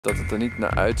Dat het er niet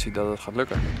naar uitziet dat het gaat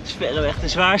lukken. Het is verreweg de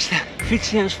zwaarste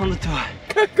fietsjens van de Tour.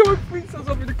 Kijk, kom ik fietsen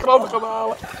alsof je de krant gaat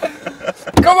halen.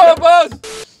 Kom maar, Bas!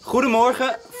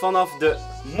 Goedemorgen vanaf de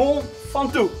Mont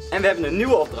Ventoux. En we hebben een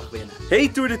nieuwe opdracht binnen. Hey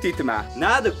Tour de Tietema.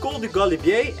 Na de Col du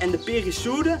Galibier en de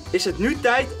Périssoude is het nu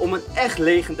tijd om een echt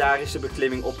legendarische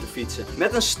beklimming op te fietsen.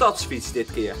 Met een stadsfiets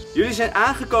dit keer. Jullie zijn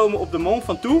aangekomen op de Mont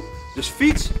Ventoux. Dus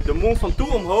fiets de Mont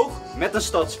Ventoux omhoog met een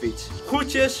stadsfiets.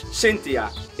 Groetjes, Cynthia.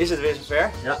 Is het weer zover?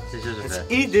 Ja, het is weer zover. Het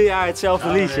is ieder jaar hetzelfde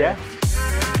liedje, hè?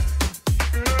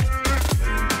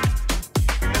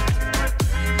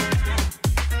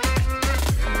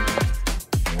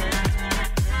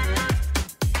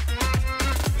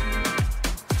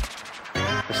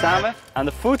 Daar staan we aan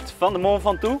de voet van de Mont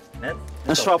Ventoux. Met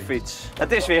een swapfiets.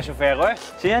 Het is weer zover hoor.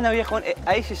 Zie jij nou hier gewoon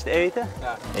ijsjes te eten?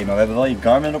 Ja. Hey, maar we hebben wel je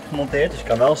Garmin opgemonteerd, dus je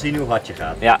kan wel zien hoe hard je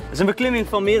gaat. Ja, het is een beklimming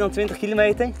van meer dan 20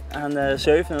 kilometer aan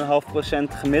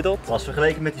 7,5% gemiddeld. Als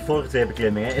vergeleken met die vorige twee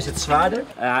beklimmingen, is het zwaarder?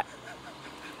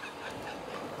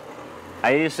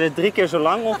 Hij is 3 keer zo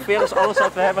lang ongeveer als alles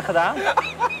wat we hebben gedaan.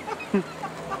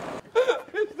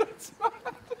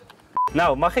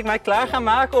 Nou, mag ik mij klaar gaan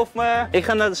maken of ik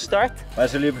ga naar de start? Wij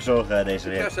zullen je verzorgen deze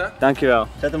week. Dankjewel.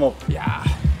 Zet hem op. Ja,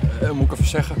 moet ik even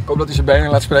zeggen. Ik hoop dat hij zijn benen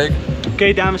laat spreken.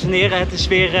 Oké, dames en heren, het is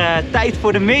weer tijd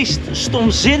voor de meest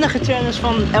stomzinnige challenge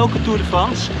van elke Tour de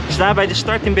France. Ik sta bij de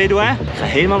start in Bédouin. Ik ga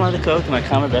helemaal naar de kloten, maar ik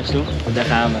ga mijn best doen. Daar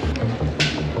gaan we.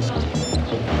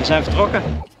 We zijn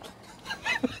vertrokken.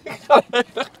 Ik ga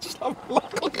echt staan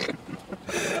lachen.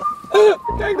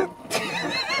 Kijk dat.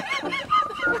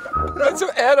 Met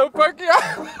zo'n aeropak, ja.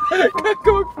 Kijk,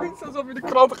 kom ik fietsen alsof je de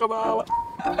krant gaat halen.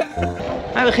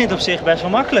 Hij begint op zich best wel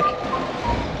makkelijk.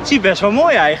 Het ziet best wel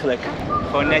mooi eigenlijk.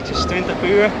 Gewoon netjes 20 per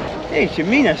uur. Jeetje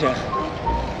mina zeg.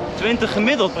 20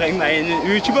 gemiddeld brengt mij in een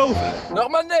uurtje boven. Nog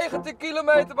maar 19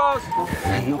 kilometer, Bas.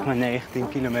 Nog maar 19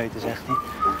 kilometer zegt hij.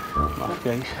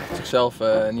 Mafkees. Zichzelf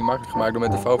niet makkelijk gemaakt door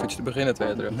met de vouwfiets te beginnen 2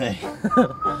 jaar terug. Nee.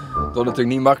 Dat wordt natuurlijk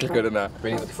niet makkelijker daarna. Ik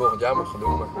weet niet wat hij volgend jaar moet gaan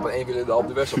doen, maar op een eenwieler de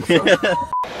Alpe d'Huez op of zo.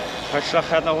 Hartslag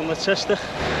gaat naar 160.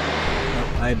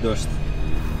 Hij heeft dorst.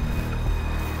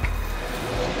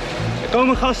 Er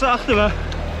komen gasten achter me.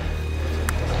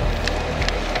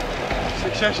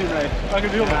 Succes hiermee. Pak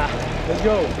het jongen. Let's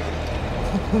go.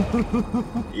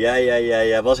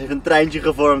 Ja. Was even een treintje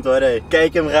gevormd hoor. Hey.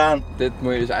 Kijk hem gaan. Dit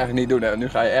moet je dus eigenlijk niet doen, hè. Nu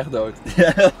ga je echt dood.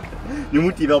 Nu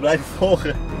moet hij wel blijven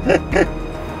volgen.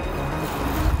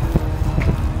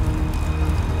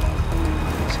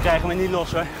 Ze krijgen me niet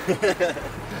los hoor.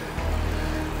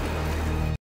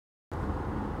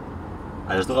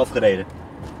 Hij is toch afgereden.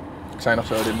 Ik zei nog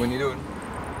zo, dit moet je niet doen.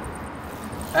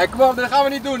 Hé, kom op, dit gaan we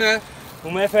niet doen, hè.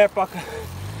 Moet me even herpakken.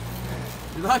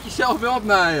 Je laat jezelf wel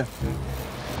opnaaien.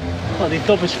 Oh, die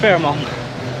top is ver man.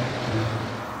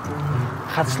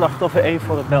 Gaat slachtoffer 1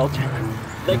 voor het beltje.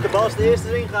 Lekker Bas, de eerste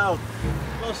ring gehaald.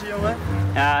 Klasse jongen.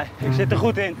 Ja, ik zit er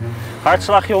goed in.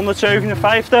 Hartslagje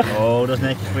 157. Oh, dat is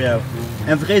netjes voor jou.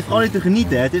 En vergeet vooral niet te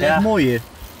genieten, hè. Het is echt mooi hier.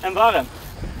 En warm.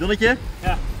 Dulletje?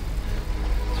 Ja.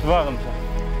 Het is warm zeg.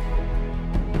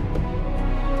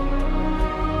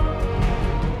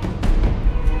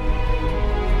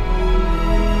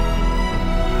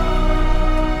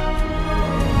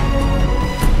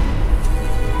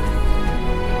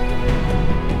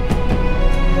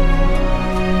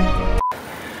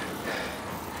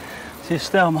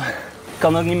 Stel maar, ik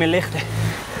kan ook niet meer lichten.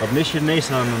 Wat mis je het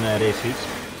meest aan een racefiets?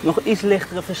 Nog iets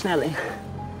lichtere versnelling.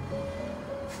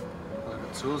 Als ik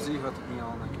het zo zie, gaat het niet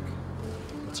aan, denk ik.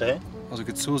 Wat zeg je? Als ik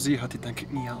het zo zie, gaat het denk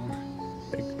ik niet aan.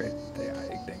 Ik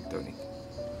denk het ook niet.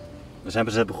 We zijn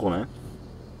pas net begonnen, hè?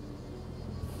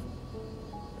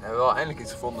 We hebben wel eindelijk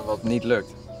iets gevonden wat niet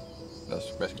lukt. Dat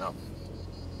is best knap.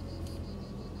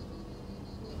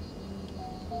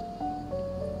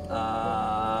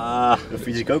 Dan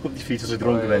fiets ik ook op die fiets als ik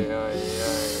dronken ben. Ja.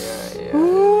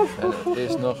 En het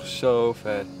is nog zo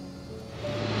vet.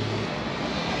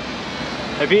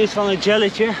 Heb je iets van een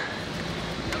jelletje?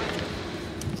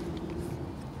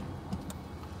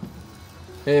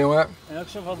 Hé jongen. En ook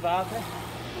zo wat water?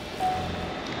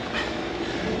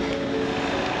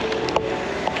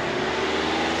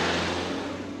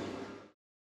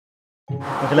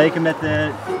 Vergeleken met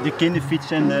de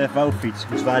kinderfiets en de vouwfiets,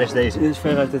 hoe zwaar is deze? Dit is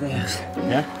veruit het ergst.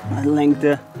 Ja? Maar de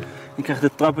lengte, ik krijg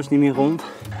de trappers niet meer rond.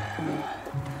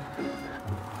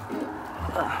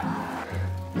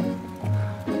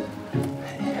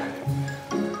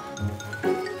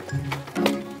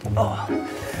 Oh.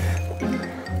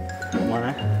 Man,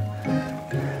 hè?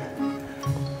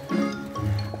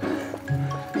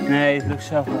 Nee, het lukt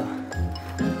zelf wel.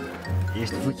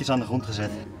 Eerst de voetjes aan de grond gezet.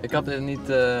 Ik had dit niet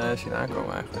zien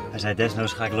aankomen eigenlijk. Hij zei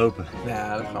desnoods ga ik lopen.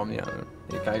 Ja, dat gaan we niet aan doen.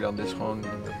 Je kijkt dan, dit is gewoon...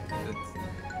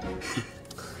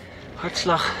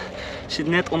 Hartslag zit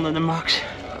net onder de max.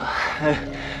 We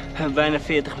hebben bijna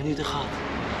 40 minuten gehad.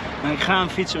 Maar ik ga hem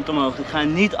fietsen met omhoog. Ik ga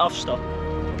hem niet afstappen.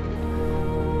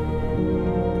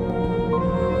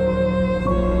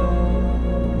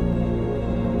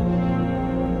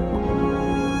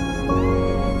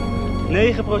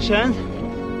 (9%).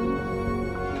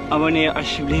 Abonneer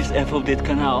alsjeblieft even op dit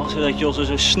kanaal, zodat je ons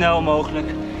zo snel mogelijk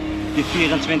die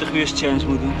 24 uur challenge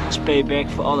moet doen. Als payback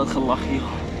voor al dat gelach hier.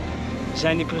 We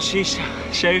zijn nu precies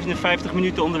 57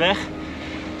 minuten onderweg.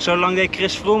 Zo lang deed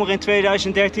Chris Froome er in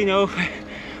 2013 over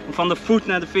om van de voet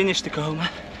naar de finish te komen.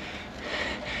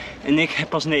 En ik heb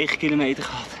pas 9 kilometer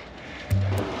gehad.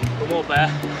 Kom op hè.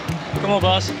 Kom op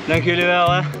Bas. Dank jullie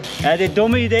wel hè. Ja, dit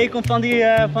domme idee komt van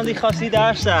die gast die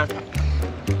daar staat.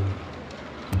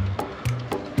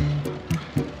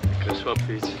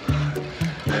 Swapfiets.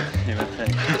 Je bent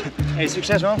gek. Hey,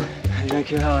 succes man.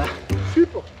 Dankjewel hè.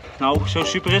 Super. Nou, zo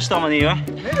super is het allemaal niet hoor.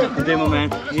 Op dit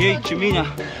moment. Jeetje mina.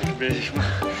 Bezig man.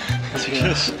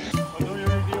 Succes.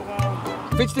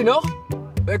 Fietst hij nog?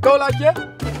 Een colaatje?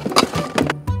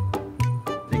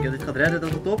 Denk je dat dit gaat redden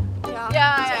tot de top?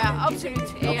 Ja,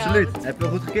 absoluut. Absoluut. Heb je wel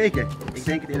goed gekeken? Ik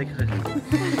denk het eerlijk gezegd.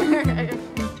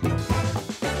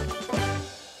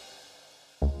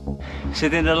 Ik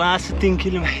zit in de laatste 10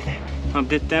 kilometer. Maar op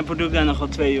dit tempo doe ik daar nog wel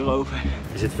 2 uur over.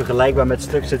 Is het vergelijkbaar met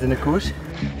stuk zitten in de koers?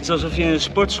 Het is alsof je in een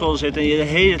sportschool zit en je de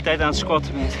hele tijd aan het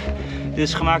squatten bent. Dit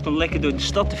is gemaakt om lekker door de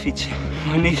stad te fietsen,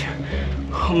 maar niet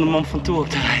om de Mont Ventoux op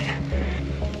te rijden.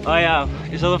 Oh ja,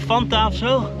 is dat een Fanta of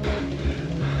zo?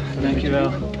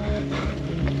 Dankjewel.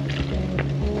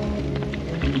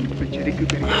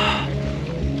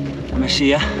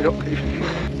 Merci hè?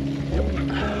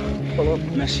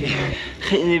 Merci.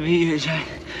 Geen idee wie jullie zijn,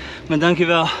 maar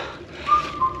dankjewel.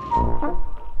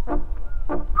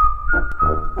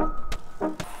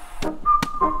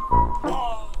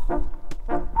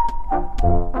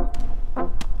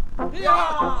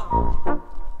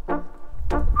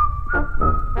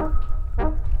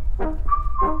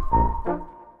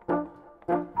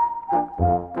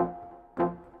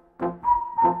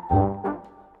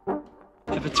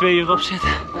 Ik heb er 2 uur op zitten.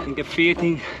 Ik heb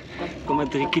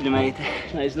 14,3 kilometer.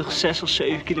 Nou is nog 6 of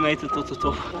 7 kilometer tot de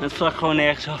top. Het vlak gewoon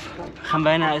nergens af. We gaan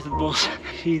bijna uit het bos.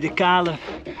 Ik zie de kale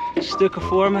stukken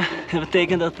vormen. Dat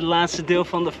betekent dat het laatste deel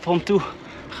van de Ventoux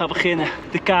gaat beginnen.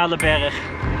 De kale berg.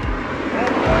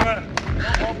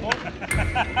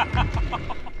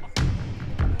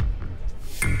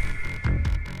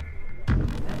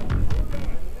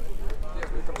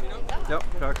 Ja,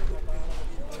 graag.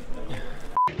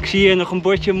 Ik zie hier nog een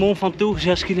bordje Mont Ventoux,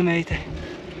 6 kilometer.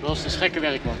 Dat is dus gekke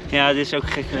werk man. Ja, dit is ook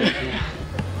gek werk. Ja.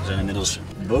 We zijn inmiddels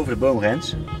boven de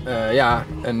boomgrens. Ja,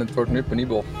 en het wordt nu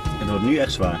penibel. Het wordt nu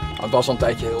echt zwaar. Het was al een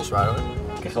tijdje heel zwaar hoor.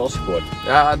 Ik krijg wel support.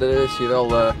 Ja, er is hier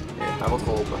wel hij wordt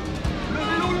geholpen.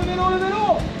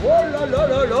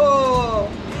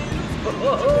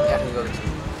 Echt niet wat ik zie.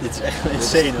 Dit is echt Dit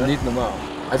insane is hoor. niet normaal.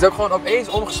 Hij is ook gewoon opeens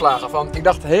omgeslagen van, ik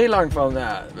dacht heel lang van,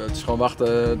 ja, het is gewoon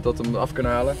wachten tot we hem af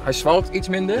kunnen halen. Hij zwalkt iets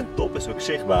minder. De top is ook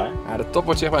zichtbaar. Ja, de top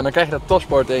wordt zichtbaar en dan krijg je dat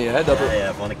topsport in je. Hè, dat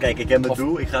Ja, van kijk, ik heb mijn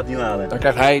doel, ik ga het nu halen. Dan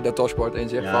krijgt hij dat topsport in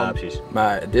zich Ja, van. precies.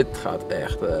 Maar dit gaat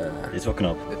echt, Dit is wel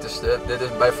knap. dit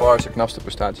is bij far zijn knapste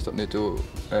prestatie tot nu toe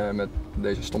met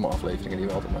deze stomme afleveringen die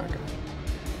we altijd maken.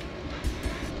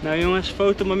 Nou jongens,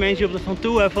 fotomomentje op de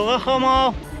Ventoux, even lachen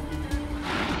allemaal.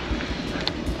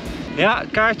 Ja,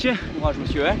 kaartje. Courage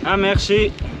monsieur hè. Ah,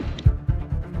 merci.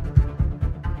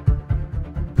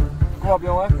 Kom op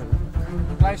jongen.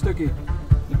 Klein stukje.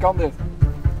 Je kan dit.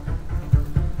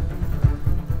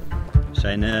 We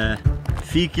zijn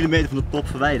 4 kilometer van de top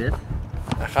verwijderd.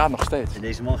 Hij gaat nog steeds. En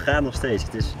deze man gaat nog steeds.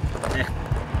 Het is echt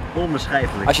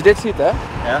onbeschrijfelijk. Als je dit ziet hè,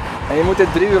 Ja? en je moet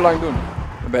dit 3 uur lang doen,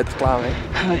 dan ben je er klaar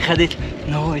mee. Ik ga dit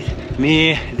nooit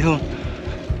meer doen.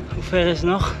 Hoe ver is het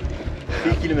nog?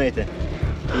 4 kilometer.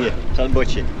 Hier, staat een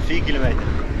bordje. 4 kilometer.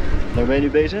 Waar ben je nu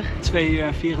bezig? 2 uur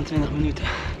en 24 minuten.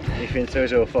 Ik vind het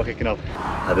sowieso fucking knap.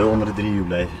 Hij wil onder de 3 uur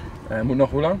blijven. Moet nog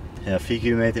hoe lang? Ja, 4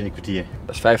 kilometer in een kwartier.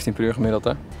 Dat is 15 per uur gemiddeld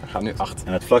hè. Hij gaat nu 8.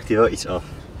 En het vlakt hier wel iets af.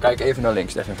 Kijk even naar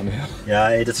links, Stefan van nu.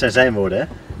 Ja, dat zijn zijn woorden hè.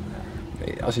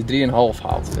 Nee, als hij 3,5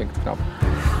 haalt, vind ik het knap.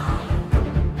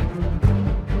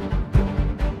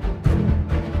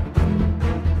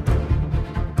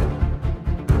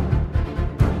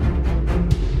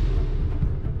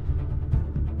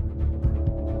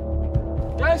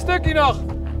 Klein stukje nog!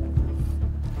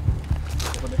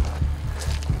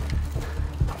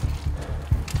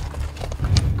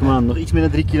 Kom aan, nog iets meer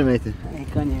dan 3 kilometer. Ik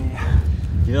kan niet meer.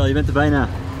 Jawel, je bent er bijna.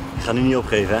 Ik ga nu niet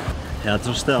opgeven, hè. Ja, het is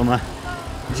wel stel, maar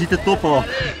je ziet de top al.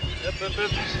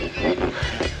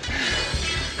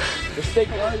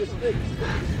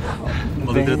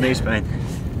 Wat doet er het meest pijn?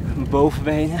 Mijn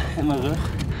bovenbenen en mijn rug.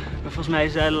 Maar volgens mij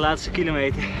is het de laatste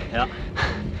kilometer. Ja,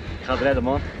 je gaat redden,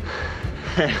 man.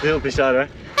 Echt heel bizar, hoor.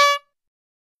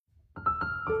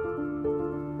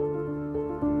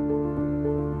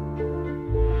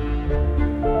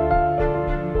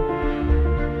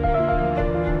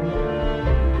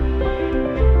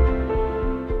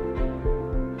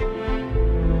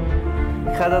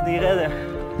 Ik ga dat niet redden.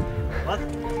 Wat?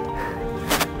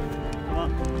 Kom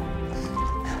op.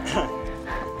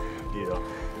 Hier dan.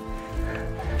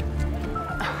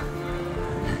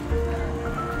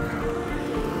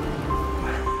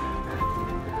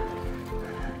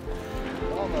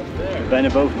 Ik ben bijna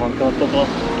boven, man. Ik kan het top wel,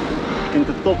 je kunt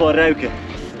de top wel ruiken.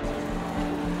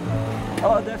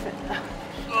 Oh, daar.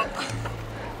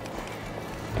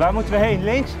 Waar moeten we heen?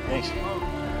 Links? Links.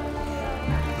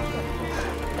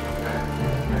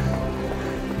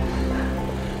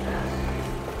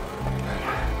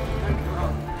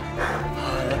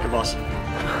 Lekker, Bas.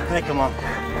 Lekker, man.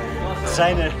 We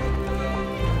zijn er.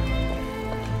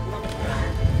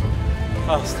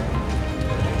 Vast.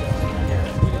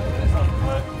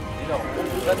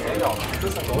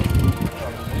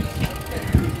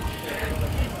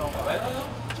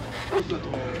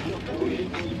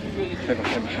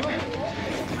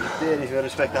 Dit is wel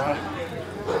respect aan.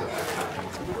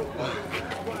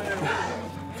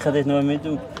 Ik ga dit nooit meer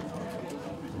doen.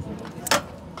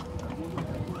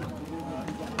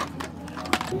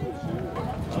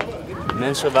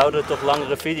 Mensen wouden toch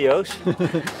langere video's?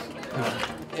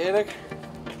 Eerlijk?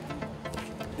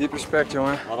 Diep respect,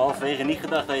 jongen. We hadden halverwege niet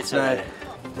gedacht dat je het zou Nee. redden.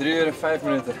 3 uur en 5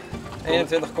 minuten.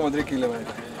 21,3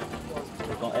 kilometer.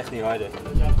 Dat kan echt niet harder.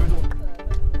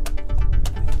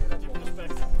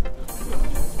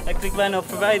 Ik klik bijna op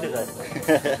verwijderen.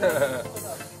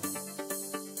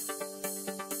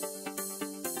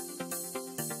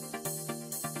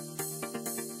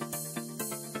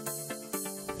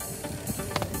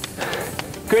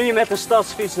 Kun je met een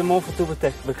stadsfiets de Mont Ventoux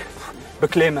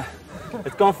beklimmen?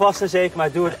 Het kan vast en zeker,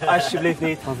 maar doe het alsjeblieft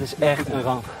niet, want het is echt een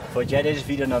ramp. Vond jij deze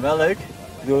video nou wel leuk?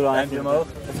 Doe dan Duimpje even omhoog.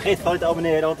 En vergeet gewoon niet te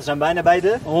abonneren, want we zijn bijna bij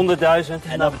de 100.000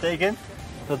 En dat betekent?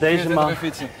 dat deze man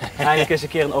fietsen. eindelijk eens een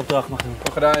keer een opdracht mag doen.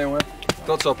 Goed gedaan, jongen.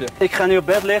 Trots op je. Ik ga nu op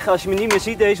bed liggen. Als je me niet meer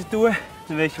ziet deze tour,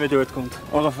 dan weet je waardoor het komt.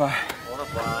 Au revoir. Au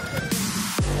revoir.